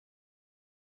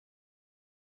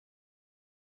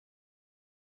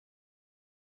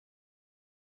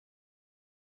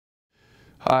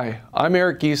Hi, I'm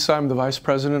Eric Giesa. I'm the Vice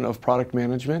President of Product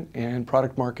Management and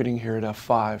Product Marketing here at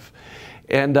F5.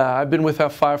 And I've been with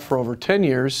F5 for over 10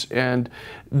 years, and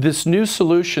this new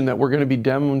solution that we're going to be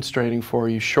demonstrating for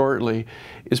you shortly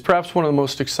is perhaps one of the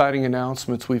most exciting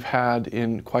announcements we've had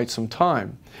in quite some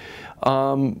time.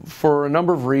 For a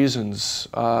number of reasons.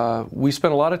 We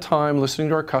spend a lot of time listening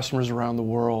to our customers around the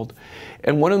world,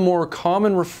 and one of the more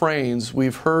common refrains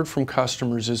we've heard from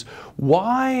customers is,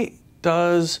 why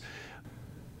does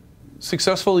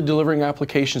successfully delivering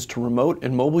applications to remote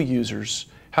and mobile users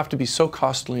have to be so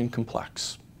costly and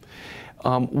complex?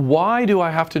 Why do I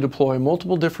have to deploy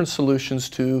multiple different solutions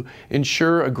to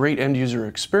ensure a great end user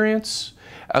experience,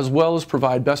 as well as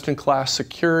provide best-in-class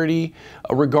security,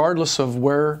 regardless of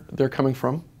where they're coming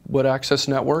from, what access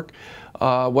network,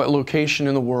 what location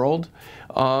in the world,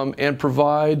 and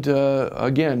provide,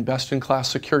 again, best-in-class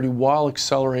security while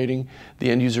accelerating the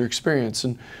end-user experience.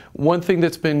 And one thing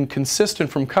that's been consistent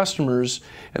from customers,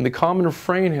 and the common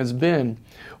refrain has been,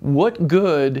 what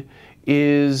good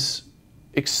is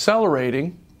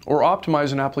accelerating or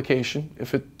optimizing an application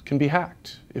if it can be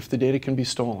hacked, if the data can be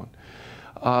stolen?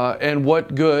 And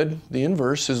what good, the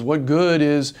inverse, is what good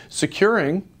is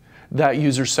securing that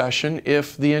user session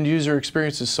if the end user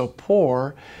experience is so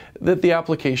poor that the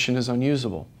application is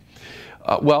unusable?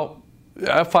 Well,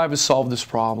 F5 has solved this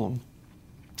problem.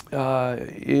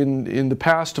 In the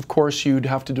past, of course, you'd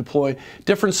have to deploy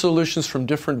different solutions from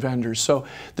different vendors. So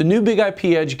the new BIG-IP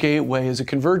Edge Gateway is a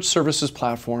converged services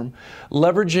platform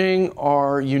leveraging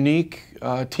our unique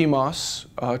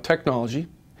TMOS technology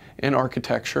and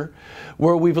architecture,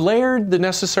 where we've layered the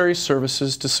necessary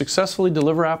services to successfully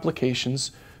deliver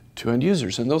applications to end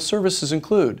users. And those services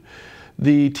include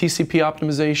the TCP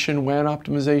optimization, WAN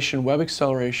optimization, web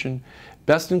acceleration,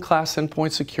 best-in-class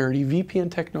endpoint security, VPN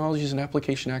technologies, and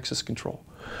application access control,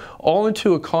 all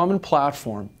into a common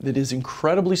platform that is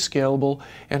incredibly scalable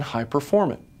and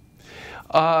high-performant.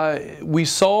 We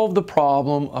solve the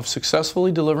problem of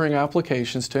successfully delivering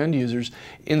applications to end users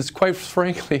in, quite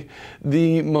frankly,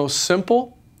 the most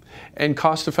simple and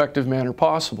cost-effective manner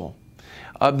possible.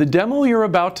 The demo you're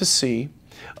about to see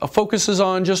focuses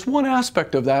on just one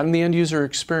aspect of that in the end user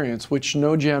experience, which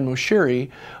Nojan Moshiri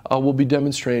will be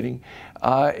demonstrating.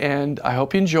 And I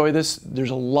hope you enjoy this. There's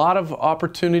a lot of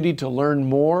opportunity to learn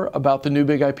more about the new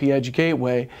BIG-IP Edge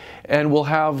Gateway, and we'll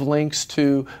have links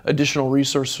to additional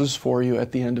resources for you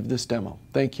at the end of this demo.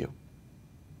 Thank you.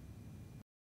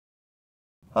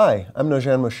 Hi, I'm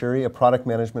Nojan Moshiri, a product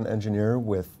management engineer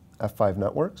with F5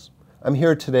 Networks. I'm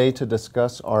here today to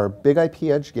discuss our BIG-IP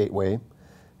Edge Gateway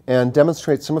and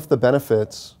demonstrate some of the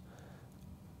benefits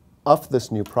of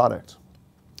this new product.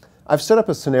 I've set up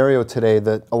a scenario today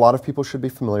that a lot of people should be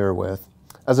familiar with.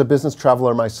 As a business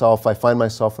traveler myself, I find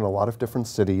myself in a lot of different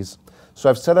cities. So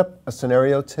I've set up a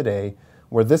scenario today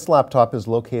where this laptop is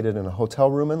located in a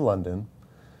hotel room in London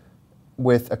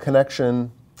with a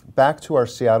connection back to our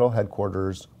Seattle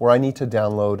headquarters where I need to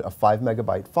download a 5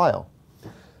 megabyte file.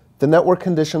 The network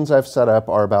conditions I've set up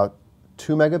are about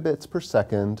 2 megabits per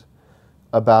second,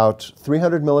 about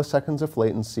 300 milliseconds of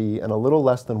latency, and a little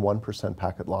less than 1%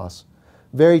 packet loss.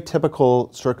 Very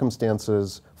typical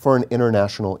circumstances for an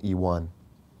international E1.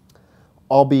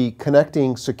 I'll be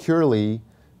connecting securely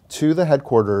to the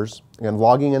headquarters and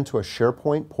logging into a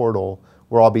SharePoint portal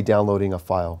where I'll be downloading a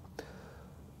file.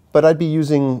 But I'd be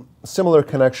using a similar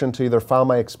connection to either file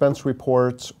my expense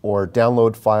reports or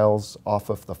download files off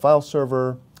of the file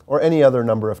server or any other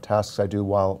number of tasks I do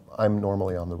while I'm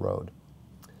normally on the road.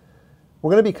 We're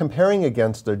going to be comparing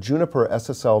against the Juniper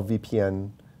SSL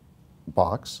VPN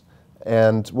box,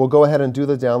 and we'll go ahead and do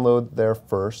the download there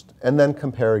first, and then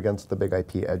compare against the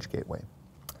BIG-IP Edge Gateway.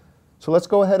 So let's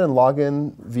go ahead and log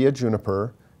in via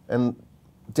Juniper and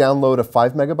download a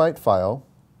 5 megabyte file.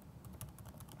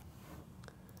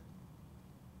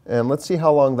 And let's see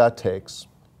how long that takes.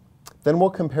 Then we'll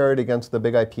compare it against the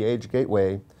BIG-IP Edge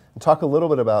Gateway and talk a little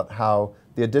bit about how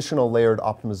the additional layered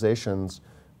optimizations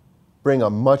bring a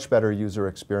much better user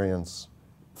experience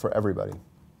for everybody.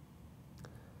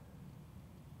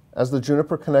 As the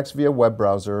Juniper connects via web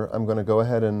browser, I'm going to go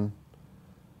ahead and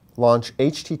launch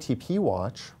HTTP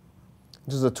Watch,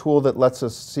 which is a tool that lets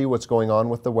us see what's going on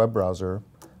with the web browser.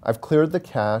 I've cleared the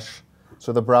cache,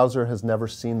 so the browser has never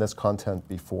seen this content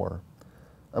before.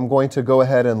 I'm going to go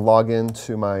ahead and log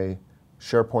into my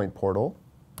SharePoint portal.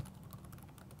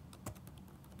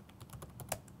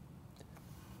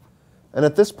 And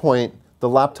at this point, the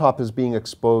laptop is being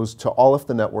exposed to all of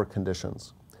the network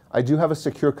conditions. I do have a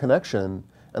secure connection,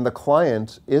 and the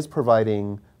client is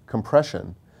providing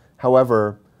compression.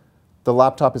 However, the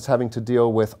laptop is having to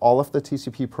deal with all of the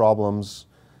TCP problems,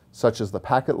 such as the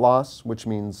packet loss, which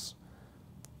means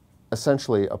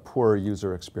essentially a poor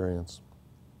user experience.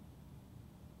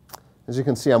 As you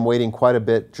can see, I'm waiting quite a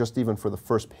bit just even for the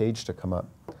first page to come up.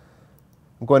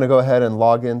 I'm going to go ahead and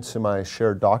log into my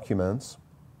shared documents.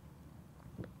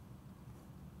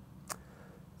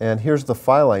 And here's the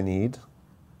file I need.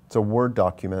 It's a Word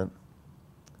document.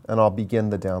 And I'll begin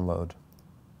the download.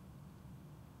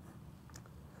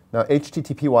 Now,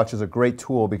 HTTP Watch is a great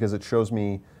tool because it shows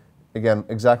me, again,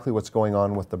 exactly what's going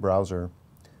on with the browser.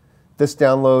 This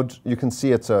download, you can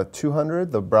see it's a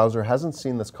 200. The browser hasn't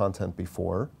seen this content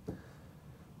before.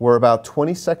 We're about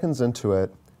 20 seconds into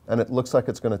it, and it looks like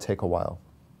it's going to take a while.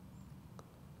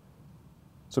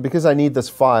 So because I need this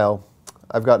file,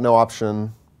 I've got no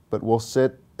option, but we'll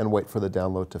sit and wait for the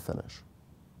download to finish.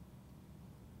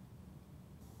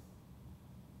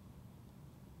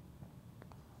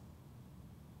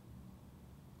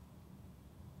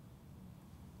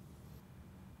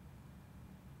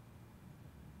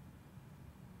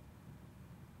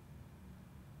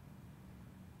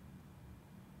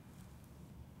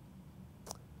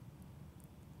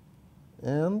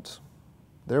 And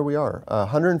there we are,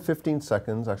 115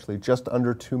 seconds, actually just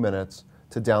under 2 minutes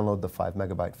to download the 5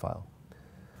 megabyte file.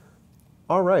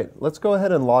 All right, let's go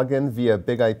ahead and log in via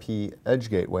BIG-IP Edge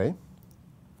Gateway.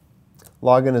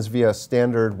 Login is via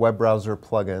standard web browser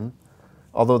plugin,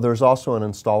 although there's also an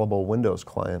installable Windows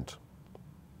client.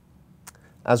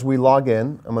 As we log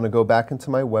in, I'm going to go back into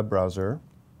my web browser.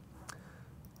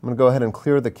 I'm going to go ahead and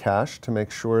clear the cache to make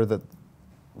sure that,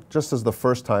 just as the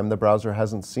first time, the browser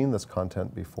hasn't seen this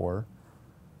content before.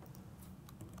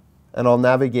 And I'll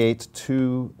navigate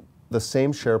to the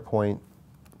same SharePoint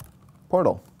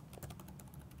portal.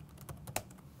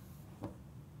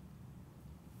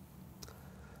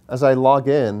 As I log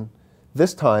in,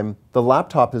 this time the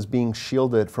laptop is being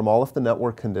shielded from all of the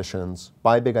network conditions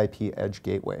by BIG-IP Edge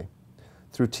Gateway.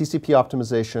 Through TCP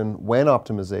optimization, WAN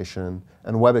optimization,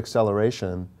 and web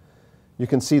acceleration, you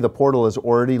can see the portal is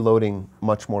already loading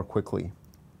much more quickly.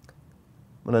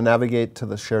 I'm going to navigate to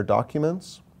the shared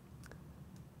documents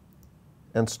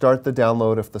and start the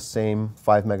download of the same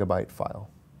 5 megabyte file.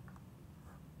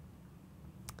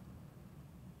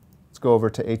 Let's go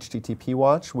over to HTTP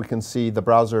Watch. We can see the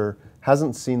browser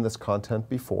hasn't seen this content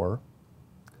before.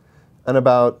 And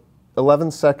about 11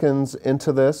 seconds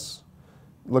into this,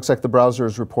 it looks like the browser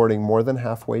is reporting more than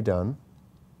halfway done.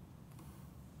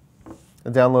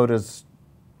 The download is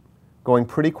going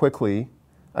pretty quickly.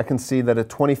 I can see that at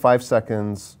 25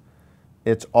 seconds,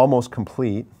 it's almost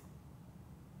complete.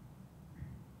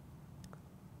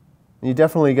 And you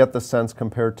definitely get the sense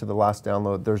compared to the last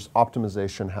download, there's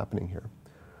optimization happening here.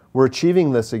 We're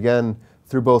achieving this, again,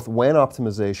 through both WAN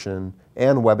optimization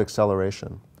and web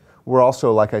acceleration. We're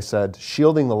also, like I said,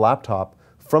 shielding the laptop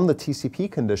from the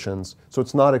TCP conditions so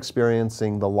it's not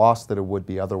experiencing the loss that it would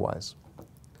be otherwise.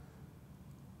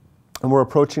 And we're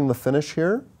approaching the finish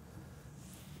here.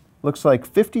 Looks like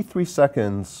 53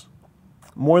 seconds,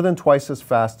 more than twice as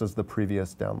fast as the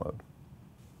previous download.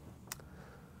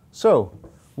 So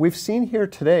we've seen here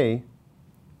today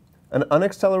an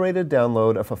unaccelerated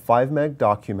download of a 5 meg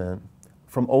document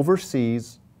from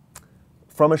overseas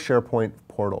from a SharePoint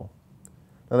portal.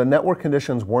 Now, the network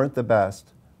conditions weren't the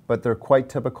best, but they're quite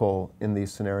typical in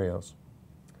these scenarios.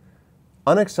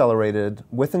 Unaccelerated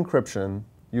with encryption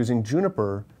using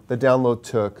Juniper, the download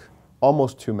took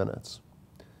almost 2 minutes.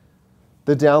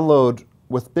 The download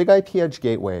with BIG-IP Edge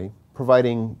Gateway,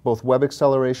 providing both web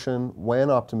acceleration, WAN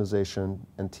optimization,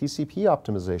 and TCP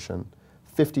optimization,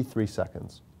 53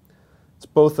 seconds. It's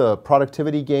both a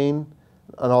productivity gain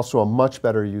and also a much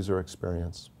better user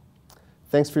experience.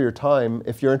 Thanks for your time.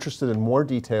 If you're interested in more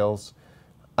details,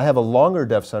 I have a longer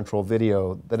DevCentral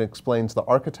video that explains the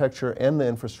architecture and the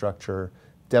infrastructure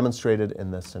demonstrated in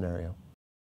this scenario.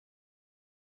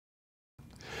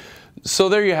 So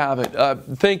there you have it.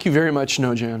 Thank you very much,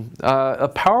 Nojan. A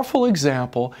powerful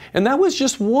example, and that was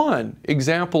just one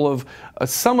example of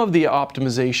some of the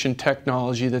optimization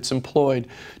technology that's employed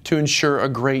to ensure a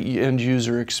great end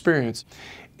user experience.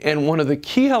 And one of the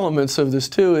key elements of this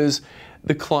too is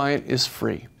the client is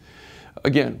free.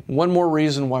 Again, one more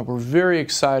reason why we're very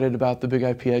excited about the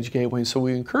BIG-IP Edge Gateway. So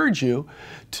we encourage you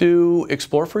to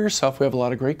explore for yourself. We have a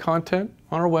lot of great content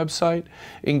on our website.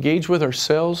 Engage with our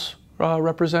sales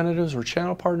representatives or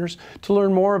channel partners to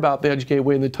learn more about the Edge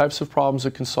Gateway and the types of problems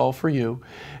it can solve for you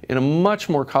in a much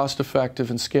more cost-effective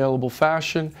and scalable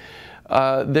fashion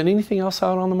than anything else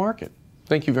out on the market.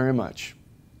 Thank you very much.